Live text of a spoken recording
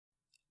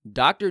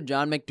Dr.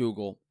 John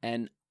McDougall,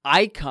 an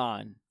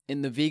icon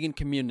in the vegan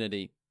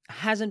community,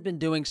 hasn't been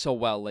doing so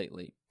well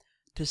lately.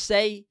 To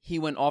say he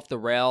went off the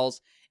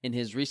rails in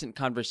his recent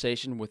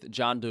conversation with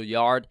John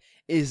Douillard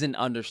is an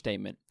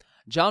understatement.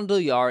 John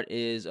Douillard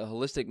is a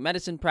holistic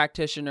medicine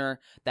practitioner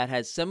that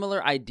has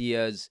similar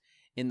ideas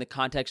in the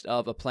context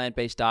of a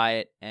plant-based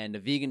diet and a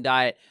vegan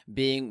diet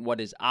being what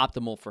is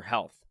optimal for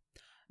health.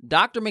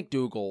 Dr.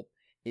 McDougall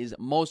is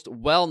most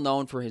well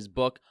known for his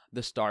book,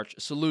 The Starch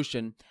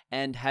Solution,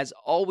 and has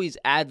always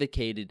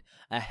advocated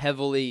a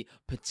heavily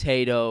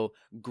potato,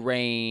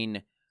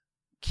 grain,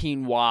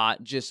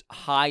 quinoa, just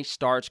high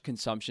starch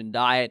consumption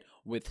diet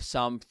with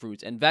some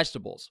fruits and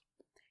vegetables.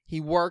 He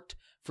worked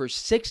for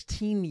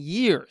 16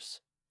 years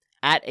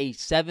at a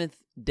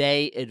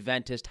Seventh-day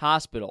Adventist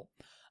hospital,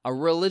 a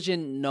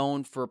religion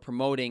known for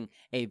promoting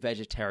a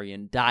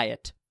vegetarian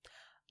diet.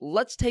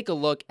 Let's take a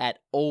look at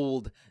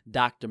old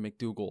Dr.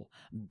 McDougall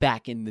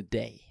back in the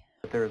day.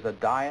 There's a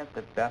diet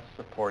that best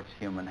supports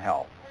human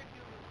health,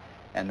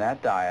 and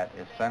that diet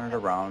is centered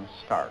around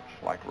starch,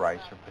 like rice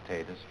or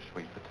potatoes, or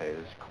sweet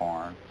potatoes,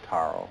 corn,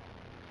 taro,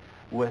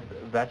 with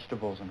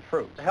vegetables and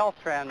fruits. The health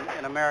trend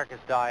in America's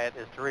diet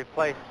is to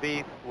replace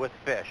beef with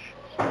fish.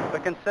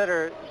 But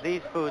consider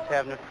these foods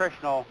have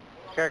nutritional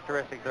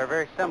characteristics that are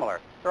very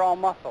similar. They're all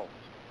muscle.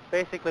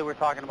 Basically, we're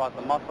talking about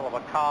the muscle of a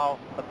cow,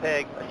 a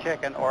pig, a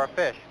chicken, or a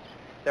fish.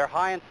 They're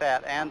high in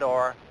fat and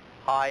or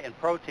high in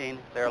protein.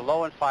 They're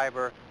low in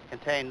fiber,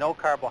 contain no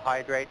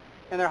carbohydrate,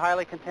 and they're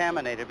highly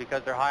contaminated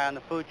because they're high on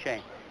the food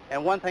chain.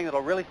 And one thing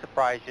that'll really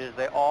surprise you is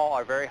they all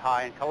are very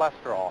high in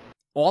cholesterol.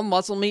 All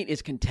muscle meat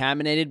is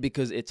contaminated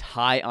because it's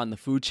high on the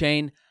food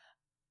chain.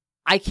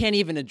 I can't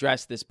even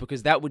address this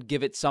because that would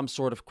give it some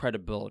sort of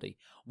credibility.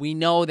 We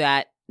know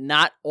that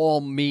not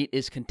all meat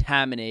is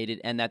contaminated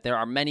and that there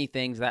are many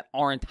things that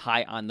aren't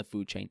high on the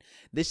food chain.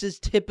 This is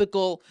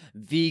typical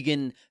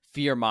vegan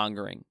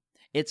fear-mongering.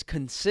 It's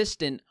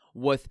consistent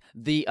with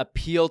the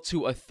appeal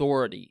to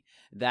authority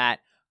that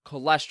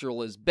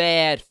cholesterol is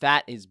bad,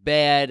 fat is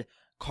bad,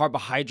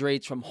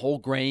 carbohydrates from whole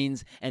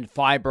grains and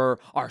fiber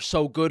are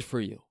so good for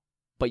you.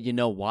 But you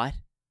know what?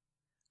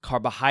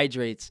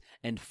 Carbohydrates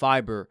and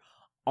fiber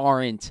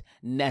aren't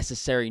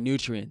necessary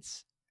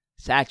nutrients.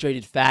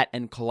 Saturated fat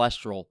and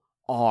cholesterol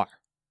are.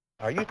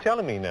 Are you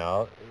telling me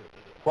now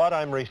what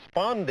I'm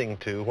responding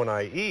to when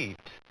I eat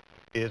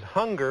is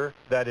hunger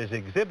that is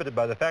exhibited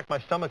by the fact my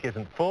stomach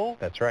isn't full?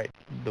 That's right.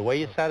 The way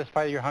you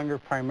satisfy your hunger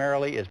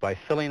primarily is by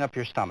filling up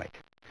your stomach.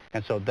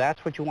 And so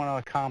that's what you want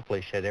to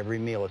accomplish at every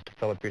meal, is to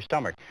fill up your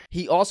stomach.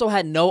 He also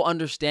had no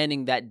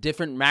understanding that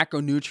different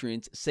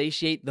macronutrients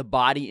satiate the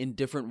body in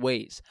different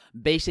ways,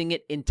 basing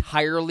it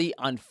entirely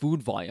on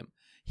food volume.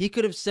 He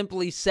could have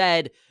simply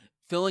said,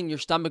 filling your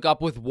stomach up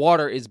with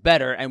water is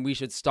better and we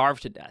should starve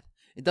to death.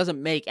 It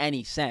doesn't make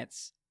any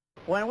sense.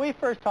 When we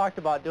first talked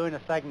about doing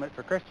a segment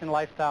for Christian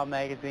Lifestyle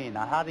Magazine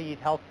on how to eat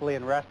healthfully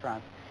in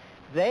restaurants,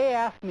 they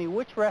asked me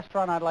which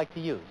restaurant I'd like to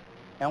use.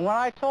 And when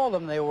I told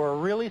them, they were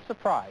really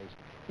surprised.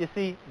 You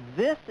see,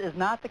 this is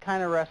not the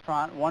kind of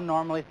restaurant one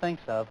normally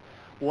thinks of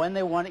when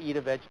they want to eat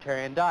a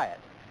vegetarian diet.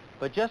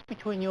 But just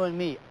between you and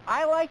me,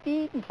 I like to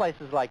eat in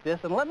places like this,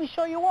 and let me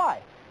show you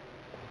why.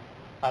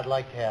 I'd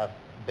like to have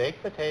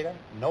baked potato,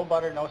 no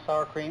butter, no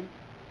sour cream.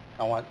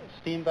 I want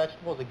steamed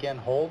vegetables, again,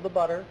 hold the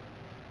butter,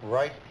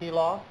 rice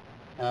pilaf,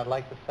 and I'd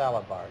like the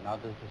salad bar. Now,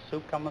 does the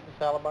soup come with the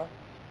salad bar?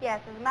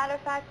 Yes, as a matter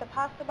of fact, the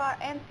pasta bar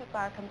and soup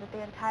bar comes with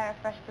the entire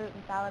fresh fruit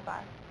and salad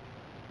bar.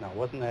 No,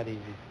 wasn't that easy?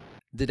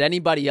 Did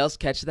anybody else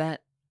catch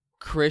that?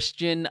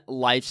 Christian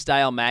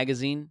Lifestyle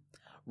Magazine?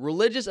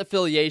 Religious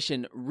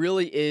affiliation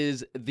really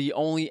is the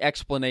only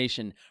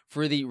explanation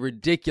for the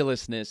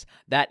ridiculousness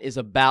that is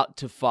about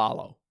to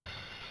follow.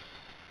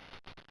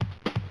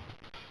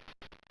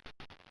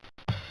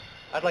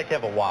 I'd like to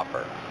have a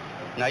Whopper.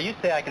 Now, you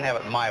say I can have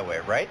it my way,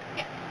 right?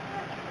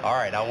 All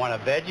right, I want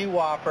a veggie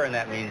Whopper, and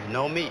that means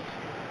no meat.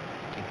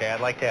 Okay,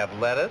 I'd like to have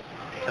lettuce,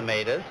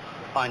 tomatoes,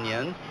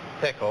 onions,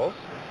 pickles,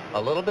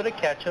 a little bit of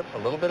ketchup, a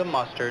little bit of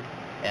mustard,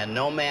 and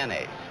no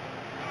mayonnaise.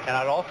 And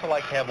I'd also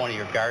like to have one of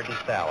your garden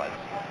salads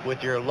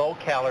with your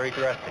low-calorie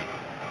dressing.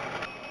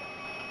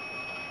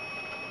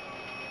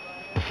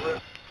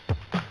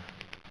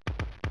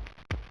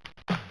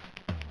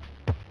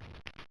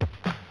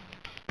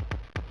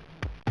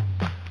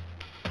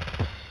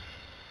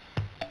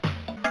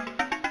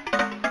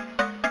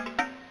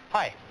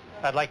 Hi,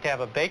 I'd like to have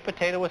a baked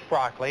potato with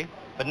broccoli,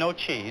 but no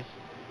cheese.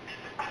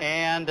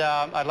 And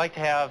I'd like to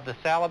have the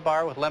salad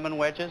bar with lemon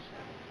wedges,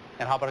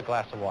 and how about a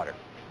glass of water?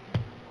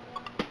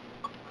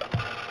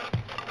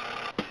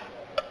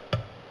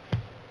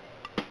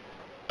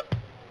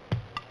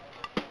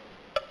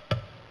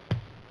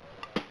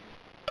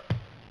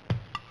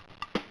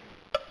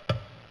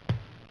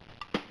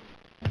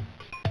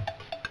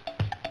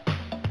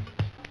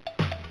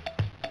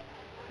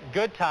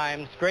 Good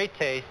times, great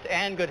taste,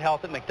 and good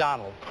health at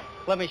McDonald's.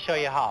 Let me show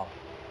you how.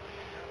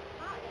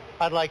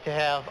 I'd like to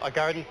have a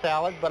garden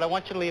salad, but I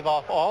want you to leave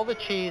off all the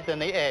cheese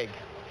and the egg.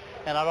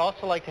 And I'd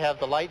also like to have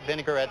the light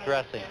vinaigrette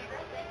dressing.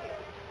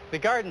 The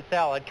garden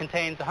salad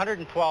contains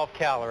 112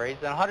 calories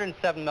and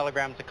 107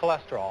 milligrams of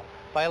cholesterol.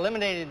 By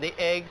eliminating the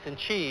eggs and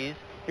cheese,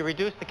 you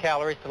reduce the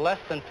calories to less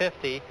than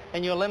 50,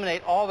 and you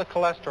eliminate all the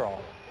cholesterol.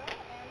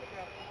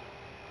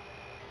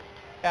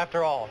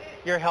 After all,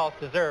 your health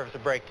deserves a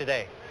break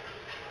today.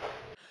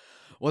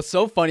 What's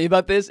so funny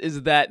about this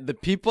is that the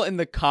people in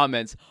the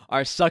comments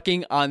are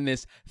sucking on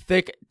this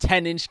thick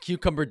 10-inch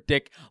cucumber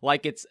dick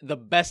like it's the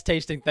best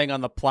tasting thing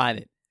on the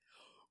planet.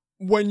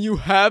 When you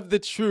have the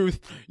truth,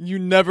 you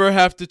never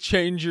have to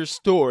change your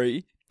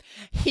story.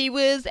 He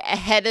was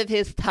ahead of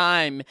his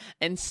time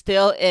and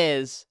still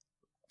is.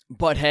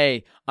 But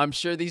hey, I'm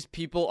sure these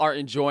people are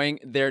enjoying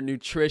their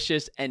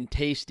nutritious and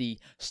tasty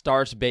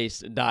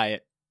starch-based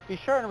diet. Be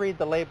sure and read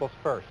the labels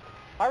first.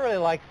 I really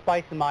like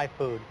spice in my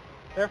food.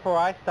 Therefore,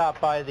 I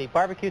stop by the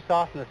barbecue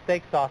sauce and the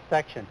steak sauce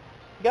section.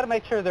 You got to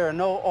make sure there are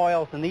no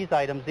oils in these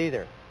items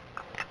either.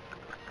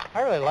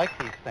 I really like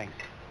these things.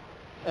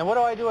 And what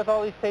do I do with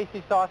all these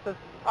tasty sauces?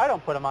 I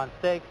don't put them on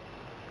steaks.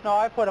 No,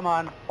 I put them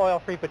on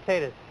oil-free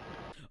potatoes.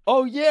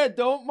 Oh yeah,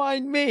 don't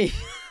mind me.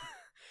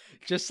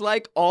 Just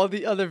like all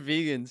the other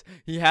vegans,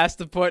 he has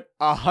to put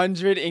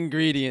 100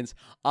 ingredients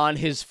on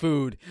his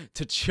food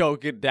to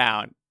choke it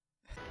down.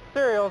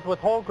 Cereals with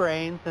whole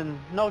grains and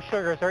no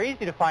sugars are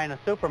easy to find in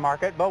a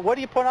supermarket, but what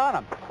do you put on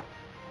them?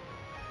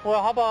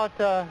 Well, how about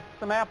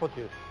some apple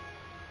juice?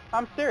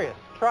 I'm serious.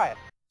 Try it.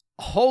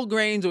 Whole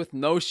grains with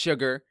no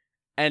sugar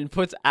and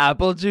puts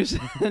apple juice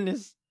in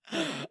his...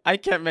 I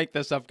can't make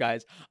this up,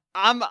 guys.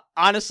 I'm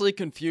honestly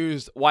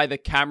confused why the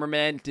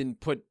cameraman didn't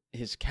put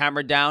his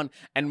camera down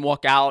and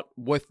walk out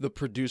with the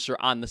producer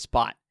on the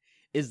spot.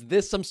 Is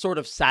this some sort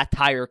of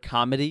satire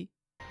comedy?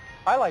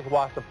 I like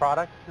Wasa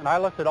products, and I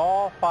looked at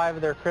all 5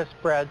 of their crisp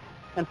breads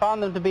and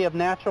found them to be of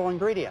natural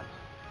ingredients.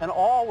 And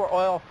all were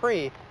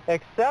oil-free,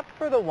 except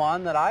for the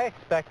one that I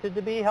expected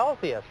to be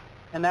healthiest,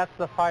 and that's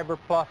the Fiber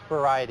Plus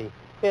variety.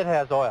 It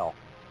has oil.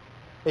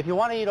 If you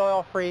want to eat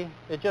oil-free,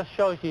 it just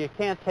shows you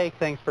can't take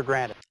things for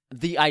granted.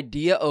 The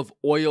idea of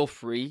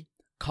oil-free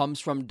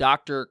comes from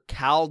Dr.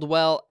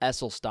 Caldwell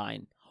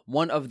Esselstyn,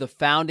 one of the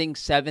founding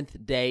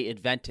Seventh-day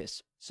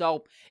Adventists.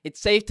 So it's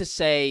safe to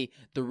say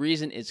the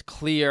reason is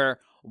clear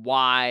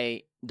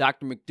why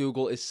Dr.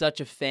 McDougall is such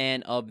a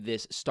fan of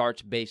this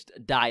starch-based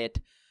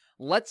diet.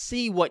 Let's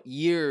see what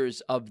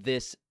years of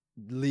this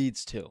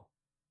leads to.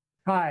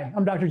 Hi,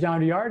 I'm Dr.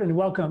 John Douillard, and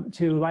welcome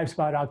to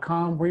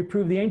LifeSpa.com, where we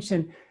prove the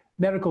ancient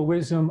medical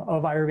wisdom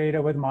of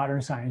Ayurveda with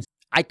modern science.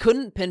 I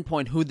couldn't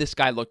pinpoint who this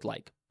guy looked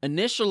like.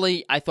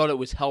 Initially, I thought it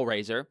was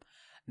Hellraiser.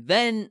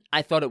 Then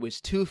I thought it was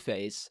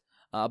Two-Face.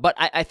 But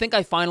I think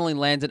I finally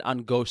landed on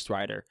Ghost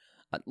Rider.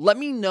 Let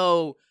me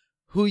know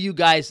who you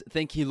guys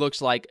think he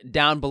looks like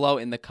down below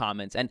in the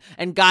comments. And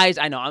guys,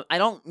 I know I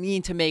don't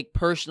mean to make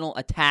personal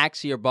attacks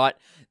here, but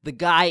the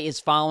guy is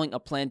following a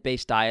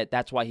plant-based diet.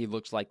 That's why he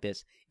looks like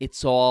this.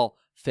 It's all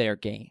fair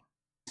game.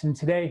 And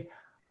today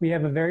we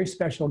have a very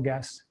special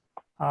guest,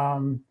 a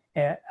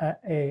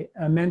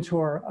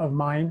mentor of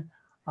mine.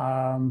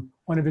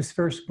 One of his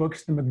first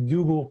books, The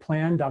McDougall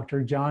Plan,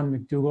 Dr. John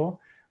McDougall,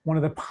 one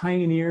of the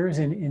pioneers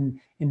in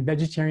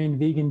vegetarian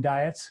vegan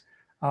diets.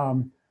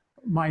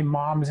 My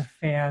mom's a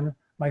fan.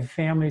 My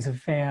family's a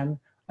fan.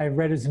 I've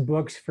read his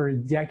books for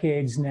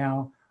decades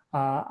now.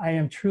 I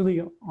am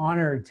truly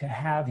honored to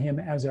have him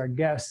as our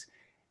guest.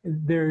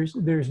 There's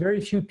very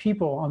few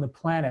people on the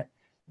planet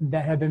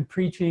that have been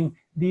preaching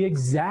the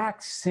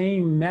exact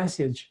same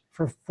message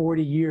for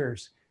 40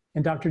 years.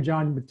 And Dr.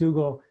 John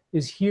McDougall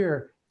is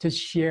here to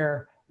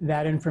share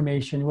that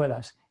information with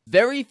us.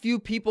 Very few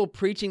people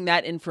preaching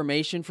that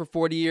information for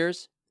 40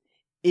 years.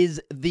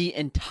 Is the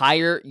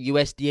entire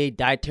USDA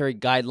dietary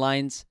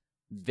guidelines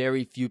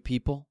very few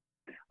people?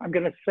 I'm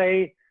going to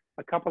say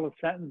a couple of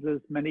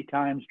sentences many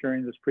times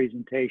during this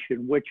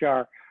presentation, which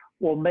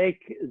will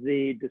make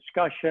the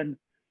discussion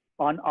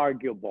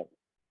unarguable.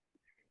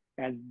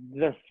 And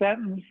the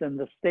sentence and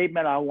the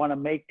statement I want to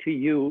make to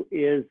you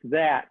is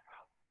that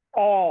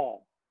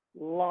all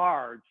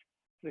large,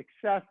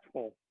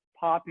 successful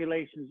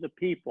populations of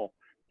people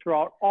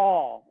throughout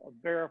all of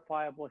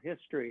verifiable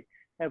history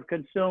have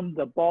consumed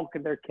the bulk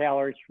of their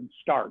calories from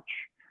starch.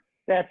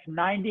 That's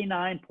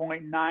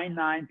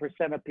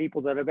 99.99% of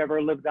people that have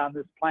ever lived on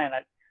this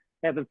planet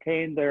have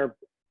obtained the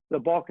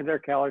bulk of their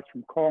calories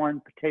from corn,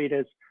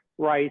 potatoes,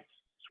 rice,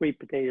 sweet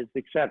potatoes,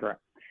 etc.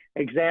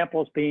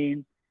 Examples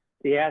being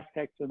the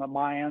Aztecs and the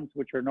Mayans,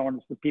 which are known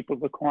as the people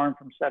of the corn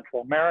from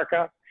Central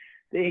America,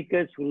 the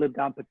Incas who lived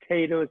on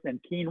potatoes and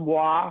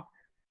quinoa.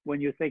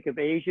 When you think of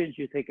Asians,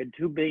 you think of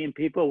 2 billion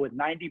people with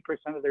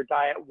 90% of their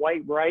diet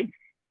white rice.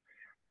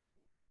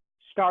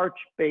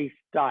 Starch-based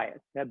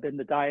diets have been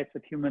the diets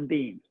of human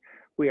beings.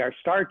 We are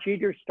starch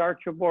eaters,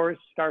 starchivores,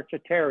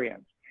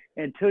 starchitarians.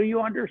 Until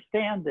you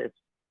understand this,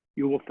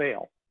 you will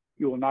fail.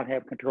 You will not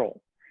have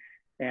control.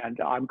 And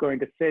I'm going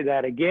to say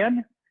that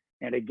again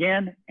and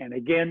again and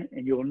again,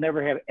 and you will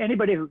never have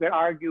anybody who can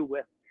argue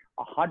with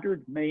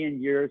 100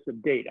 million years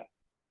of data.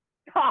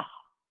 Ha!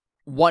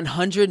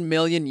 100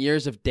 million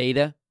years of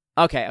data?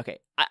 Okay.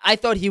 I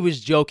thought he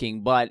was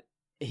joking, but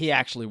he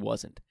actually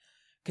wasn't.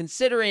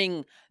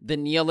 Considering the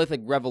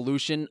Neolithic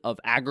revolution of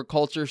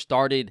agriculture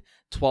started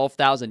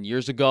 12,000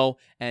 years ago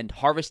and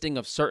harvesting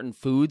of certain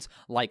foods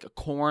like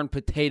corn,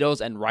 potatoes,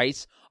 and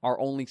rice are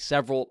only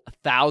several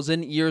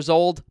thousand years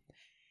old,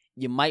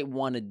 you might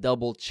want to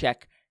double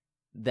check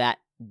that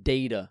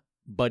data,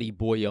 buddy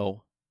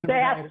boyo.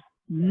 That's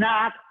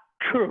not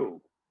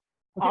true.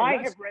 Okay,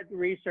 I have read the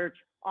research.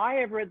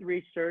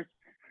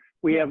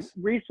 We have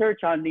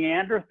research on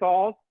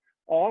Neanderthals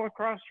all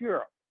across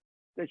Europe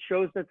that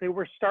shows that they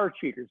were starch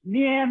eaters.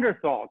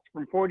 Neanderthals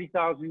from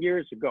 40,000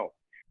 years ago.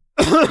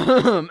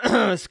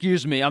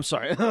 Excuse me, I'm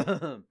sorry.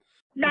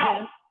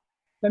 No.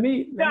 Let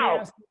me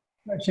ask you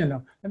a question,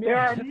 though. There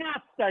are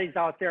not studies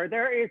out there.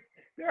 There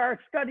are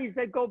studies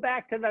that go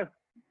back to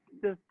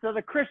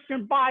the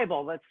Christian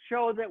Bible that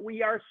show that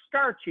we are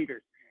starch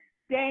eaters.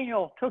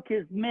 Daniel took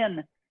his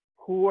men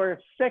who were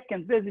sick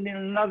and visiting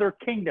another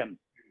kingdom,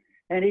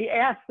 and he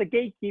asked the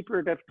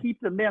gatekeeper to keep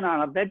the men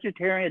on a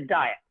vegetarian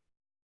diet.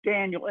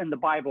 Daniel in the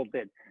Bible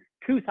did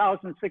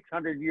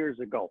 2,600 years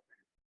ago.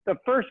 The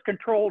first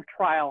controlled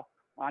trial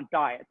on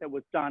diet that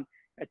was done,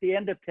 at the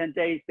end of 10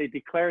 days, they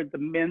declared the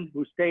men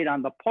who stayed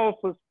on the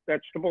pulses,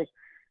 vegetables,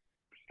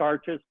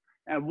 starches,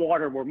 and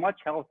water were much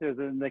healthier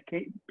than the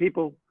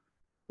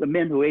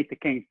men who ate the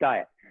king's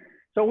diet.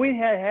 So we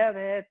have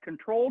had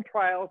controlled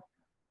trials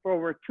for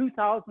over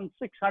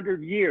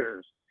 2,600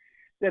 years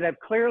that have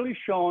clearly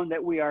shown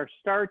that we are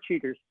starch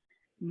eaters.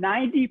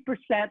 90%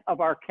 of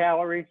our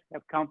calories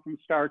have come from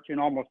starch in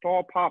almost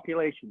all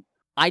populations.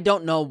 I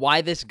don't know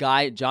why this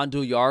guy, John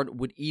Douillard,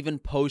 would even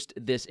post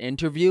this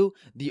interview.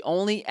 The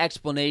only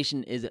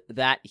explanation is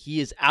that he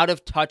is out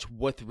of touch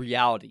with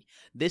reality.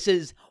 This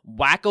is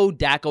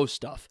wacko-dacko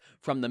stuff,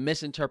 from the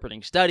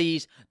misinterpreting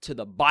studies to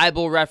the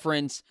Bible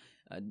reference.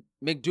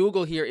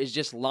 McDougall here is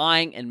just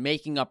lying and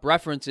making up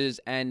references,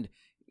 and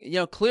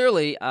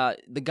clearly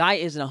the guy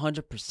isn't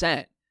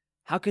 100%.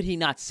 How could he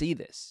not see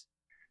this?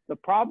 The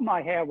problem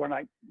I have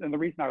and the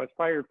reason I was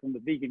fired from the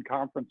vegan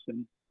conference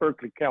in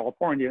Berkeley,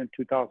 California in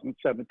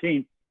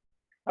 2017,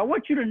 I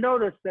want you to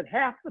notice that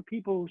half the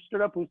people who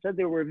stood up who said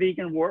they were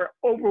vegan were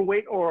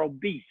overweight or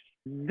obese.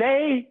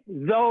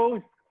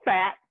 Those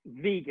fat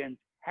vegans,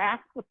 half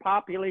the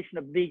population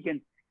of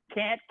vegans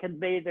can't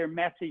convey their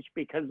message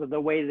because of the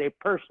way they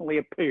personally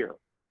appear.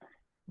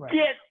 Right.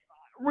 Get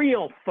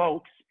real,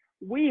 folks.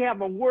 We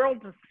have a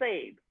world to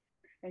save,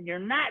 and you're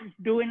not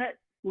doing it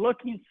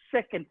looking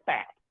sick and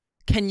fat.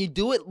 Can you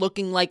do it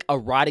looking like a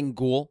rotting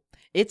ghoul?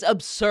 It's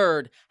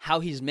absurd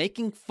how he's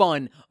making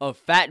fun of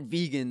fat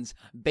vegans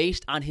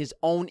based on his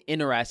own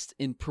interest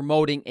in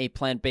promoting a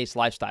plant-based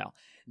lifestyle.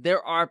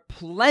 There are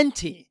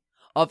plenty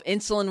of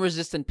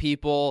insulin-resistant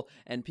people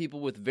and people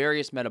with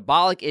various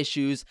metabolic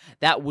issues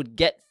that would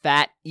get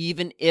fat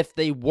even if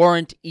they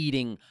weren't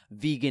eating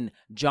vegan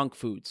junk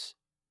foods.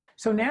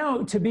 So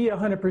now, to be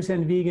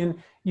 100%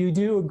 vegan, you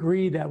do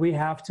agree that we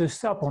have to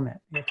supplement.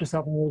 We have to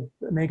supplement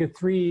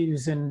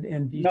omega-3s and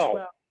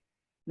B12.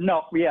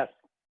 No, yes.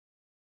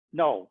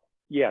 No,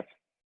 yes.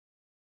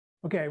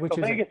 Okay, which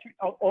is it?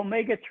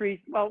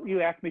 Omega-3, well, you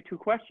asked me two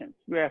questions.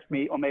 You asked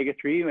me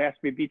omega-3, you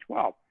asked me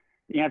B12.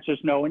 The answer is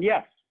no and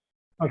yes.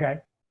 Okay.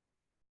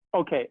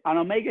 Okay, on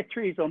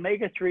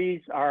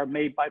omega-3s are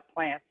made by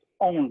plants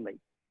only.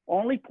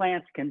 Only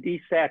plants can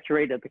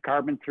desaturate at the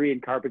carbon-3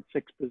 and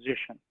carbon-6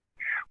 position,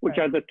 which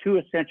are the two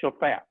essential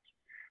fats.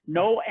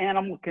 No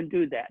animal can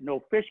do that.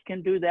 No fish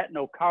can do that.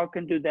 No cow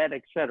can do that,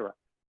 etc.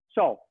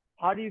 So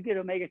how do you get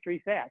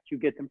omega-3 fats? You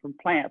get them from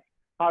plants.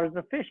 How does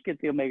a fish get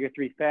the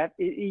omega-3 fat?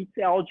 It eats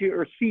algae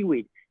or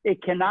seaweed.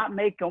 It cannot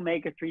make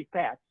omega-3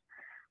 fats.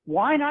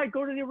 Why not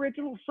go to the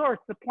original source,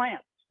 the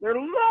plants? They're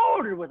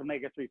loaded with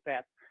omega-3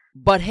 fats.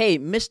 But hey,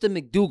 Mr.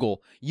 McDougall,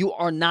 you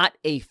are not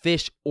a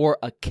fish or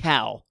a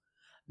cow.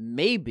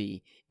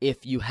 Maybe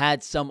if you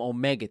had some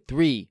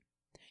omega-3,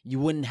 you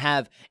wouldn't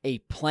have a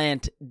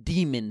plant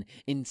demon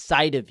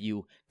inside of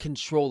you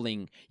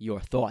controlling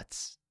your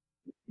thoughts.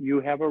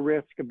 You have a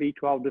risk of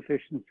B12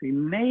 deficiency,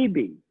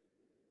 maybe.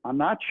 I'm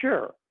not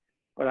sure,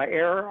 but I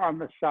err on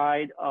the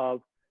side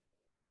of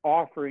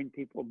offering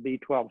people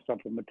B12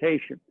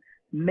 supplementation.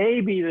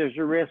 Maybe there's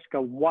a risk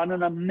of 1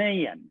 in a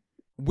million.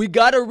 We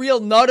got a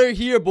real nutter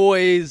here,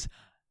 boys.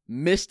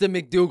 Mr.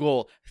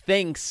 McDougall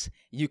thinks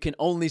you can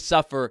only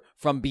suffer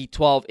from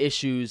B12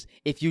 issues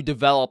if you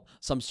develop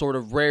some sort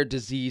of rare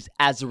disease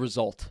as a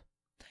result.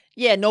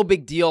 Yeah, no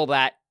big deal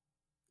that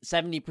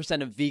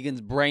 70% of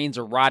vegans' brains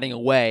are rotting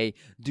away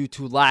due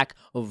to lack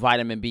of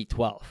vitamin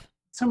B12.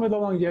 Some of the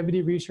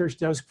longevity research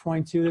does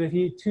point to that if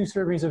you eat 2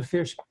 servings of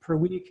fish per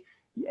week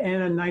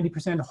and a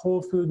 90%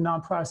 whole food,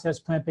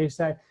 non-processed plant-based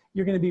diet,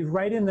 you're going to be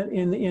right in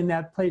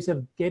that place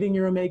of getting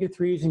your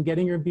omega-3s and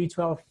getting your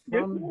B12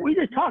 from. We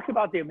just talked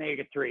about the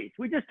omega-3s.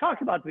 We just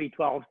talked about the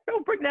B12s.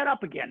 Don't bring that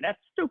up again. That's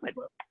stupid.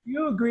 Do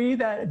you agree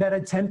that a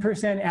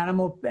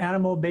 10%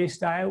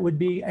 animal-based diet would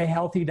be a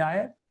healthy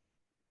diet?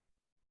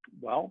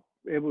 Well,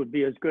 it would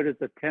be as good as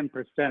a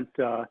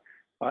 10%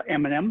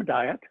 M&M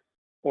diet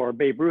or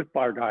Babe Ruth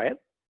bar diet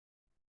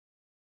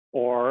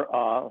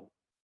or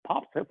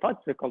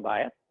Popsicle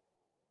diet.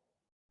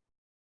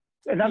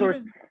 In other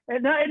words,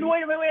 and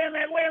wait a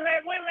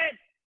minute.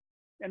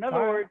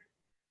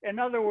 In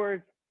other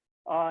words,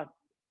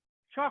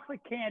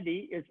 chocolate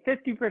candy is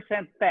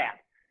 50% fat.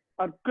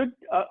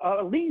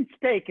 A lean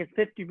steak is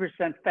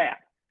 50% fat.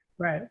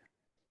 Right.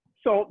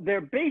 So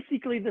they're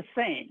basically the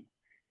same.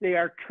 They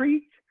are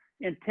treats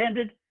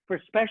intended for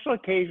special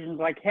occasions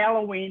like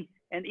Halloween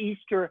and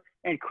Easter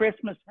and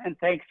Christmas and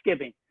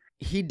Thanksgiving.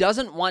 He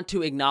doesn't want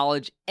to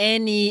acknowledge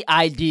any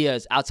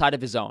ideas outside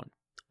of his own.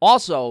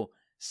 Also,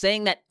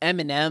 saying that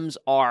M&Ms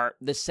are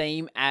the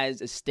same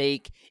as a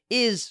steak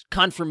is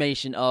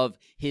confirmation of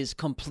his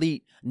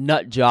complete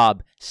nut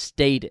job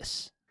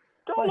status.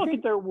 Don't look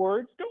at their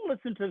words. Don't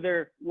listen to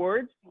their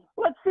words.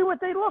 Let's see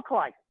what they look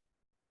like.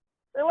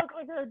 They look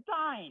like they're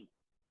dying.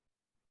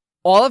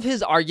 All of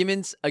his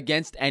arguments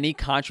against any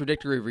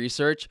contradictory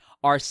research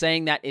are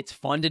saying that it's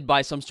funded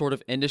by some sort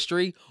of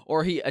industry,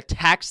 or he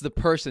attacks the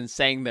person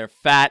saying they're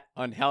fat,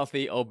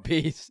 unhealthy,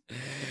 obese.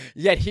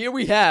 Yet here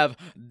we have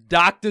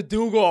Dr.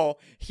 Dougal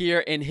here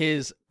in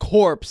his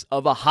corpse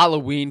of a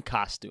Halloween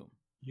costume.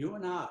 You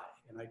and I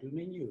do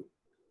mean you,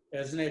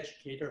 as an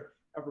educator,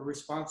 have a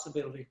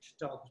responsibility to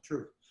tell the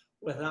truth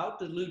without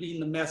diluting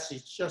the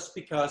message just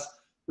because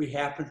we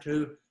happen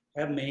to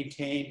have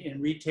maintained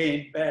and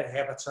retained bad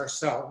habits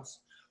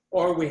ourselves,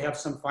 or we have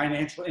some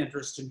financial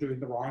interest in doing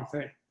the wrong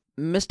thing.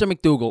 Mr.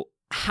 McDougall,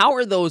 how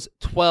are those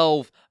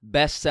 12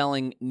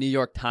 best-selling New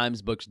York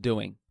Times books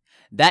doing?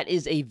 That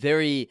is a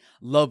very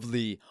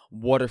lovely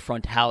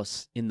waterfront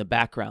house in the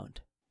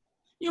background.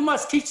 You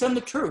must teach them the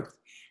truth,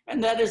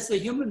 and that is the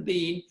human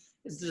being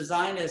is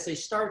designed as a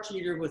starch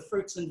eater with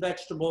fruits and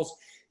vegetables,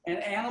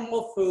 and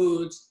animal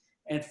foods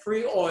and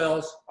free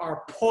oils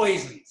are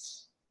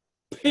poisons,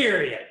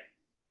 period.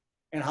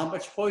 And how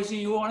much poison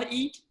you want to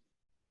eat?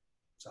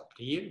 It's up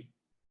to you.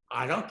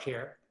 I don't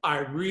care. I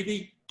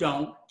really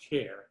don't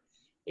care,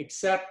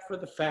 except for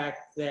the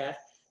fact that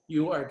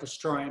you are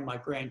destroying my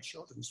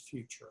grandchildren's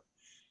future.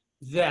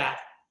 That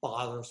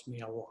bothers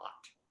me a lot.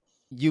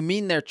 You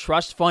mean their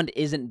trust fund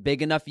isn't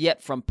big enough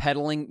yet from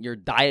peddling your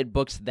diet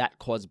books that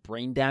cause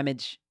brain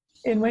damage?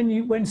 And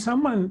when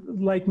someone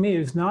like me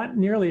is not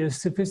nearly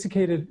as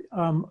sophisticated,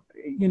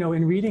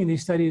 in reading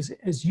these studies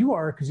as you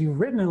are, because you've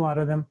written a lot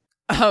of them.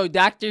 Oh,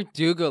 Dr.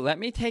 Dougal, let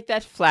me take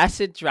that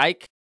flaccid dry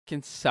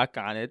and suck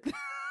on it.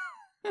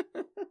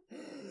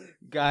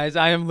 Guys,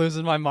 I am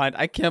losing my mind.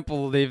 I can't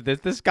believe this.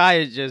 This guy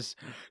is just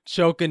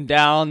choking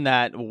down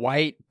that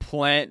white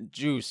plant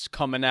juice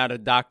coming out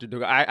of Dr.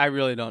 Dougal. I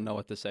really don't know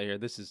what to say here.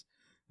 This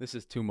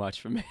is too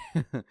much for me.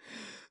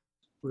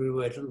 We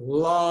would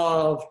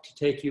love to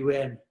take you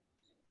in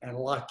and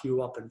lock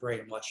you up and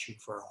brainwash you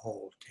for a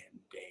whole 10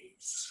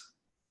 days.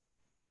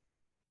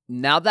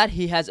 Now that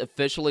he has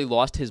officially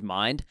lost his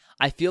mind,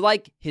 I feel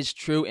like his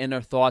true inner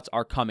thoughts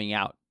are coming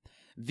out.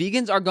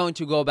 Vegans are going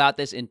to go about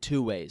this in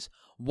two ways.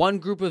 One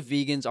group of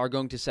vegans are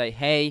going to say,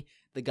 hey,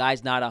 the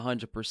guy's not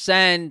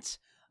 100%,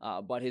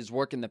 but his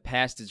work in the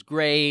past is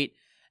great.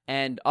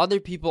 And other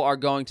people are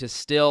going to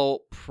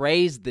still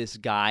praise this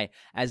guy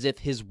as if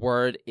his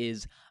word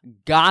is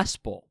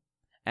gospel.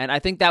 And I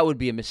think that would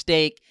be a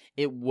mistake.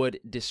 It would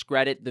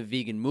discredit the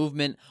vegan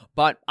movement.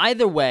 But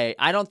either way,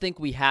 I don't think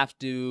we have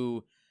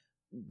to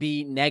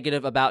be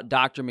negative about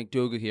Dr.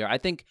 McDougall here. I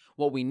think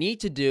what we need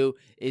to do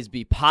is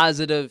be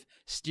positive,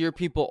 steer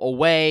people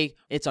away.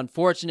 It's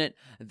unfortunate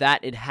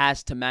that it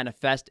has to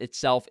manifest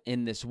itself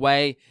in this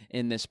way,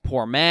 in this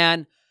poor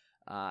man.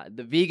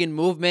 The vegan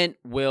movement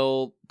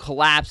will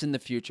collapse in the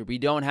future. We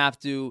don't have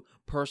to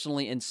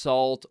personally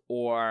insult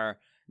or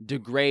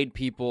degrade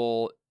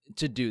people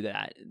to do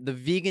that. The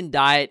vegan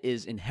diet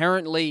is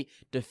inherently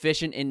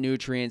deficient in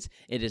nutrients.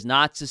 It is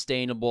not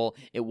sustainable.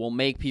 It will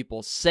make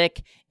people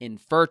sick,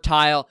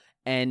 infertile,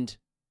 and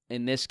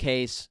in this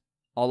case,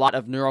 a lot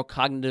of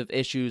neurocognitive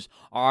issues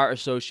are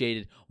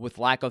associated with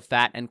lack of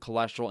fat and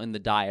cholesterol in the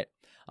diet.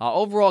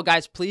 Overall,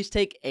 guys, please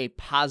take a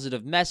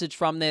positive message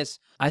from this.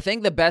 I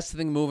think the best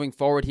thing moving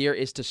forward here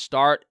is to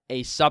start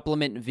a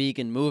supplement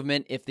vegan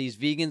movement. If these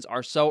vegans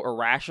are so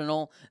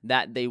irrational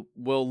that they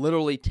will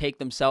literally take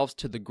themselves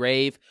to the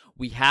grave,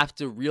 we have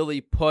to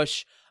really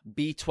push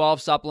B12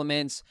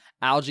 supplements,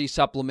 algae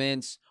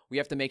supplements. We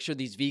have to make sure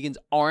these vegans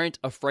aren't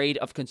afraid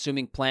of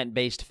consuming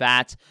plant-based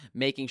fats,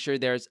 making sure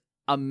there's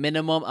a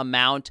minimum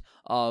amount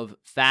of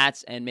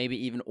fats and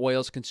maybe even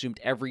oils consumed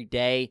every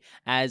day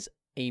as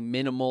a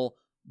minimal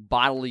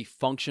bodily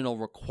functional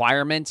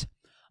requirement.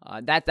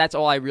 That's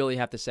all I really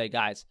have to say,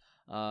 guys.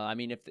 I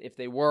mean, if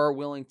they were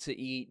willing to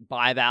eat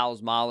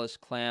bivalves, mollusks,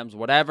 clams,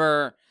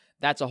 whatever,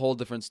 that's a whole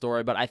different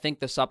story. But I think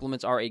the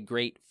supplements are a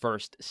great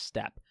first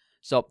step.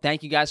 So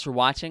thank you guys for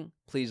watching.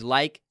 Please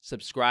like,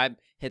 subscribe,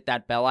 hit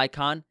that bell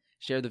icon,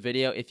 share the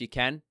video if you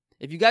can.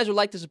 If you guys would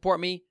like to support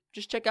me,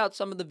 just check out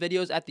some of the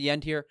videos at the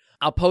end here.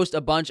 I'll post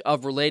a bunch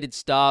of related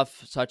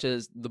stuff, such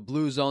as the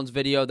Blue Zones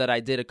video that I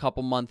did a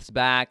couple months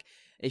back.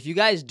 If you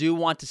guys do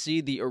want to see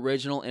the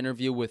original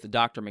interview with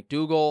Dr.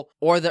 McDougall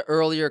or the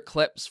earlier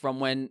clips from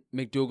when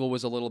McDougall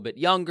was a little bit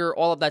younger,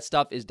 all of that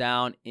stuff is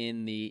down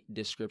in the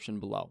description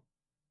below.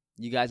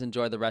 You guys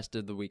enjoy the rest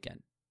of the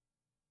weekend.